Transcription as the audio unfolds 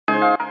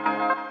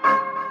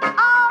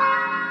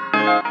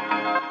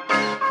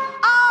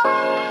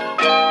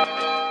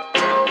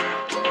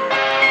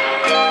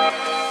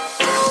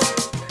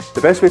The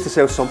best way to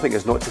sell something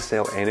is not to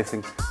sell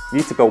anything. You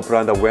need to build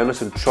brand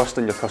awareness and trust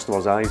in your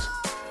customers' eyes.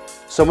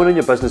 Someone in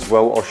your business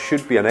will or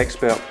should be an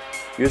expert.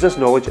 Use this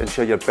knowledge and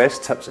share your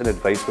best tips and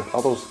advice with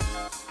others.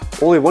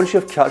 Only once you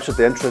have captured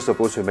the interest of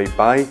those who might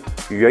buy,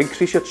 you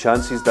increase your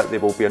chances that they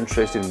will be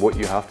interested in what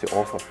you have to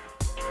offer.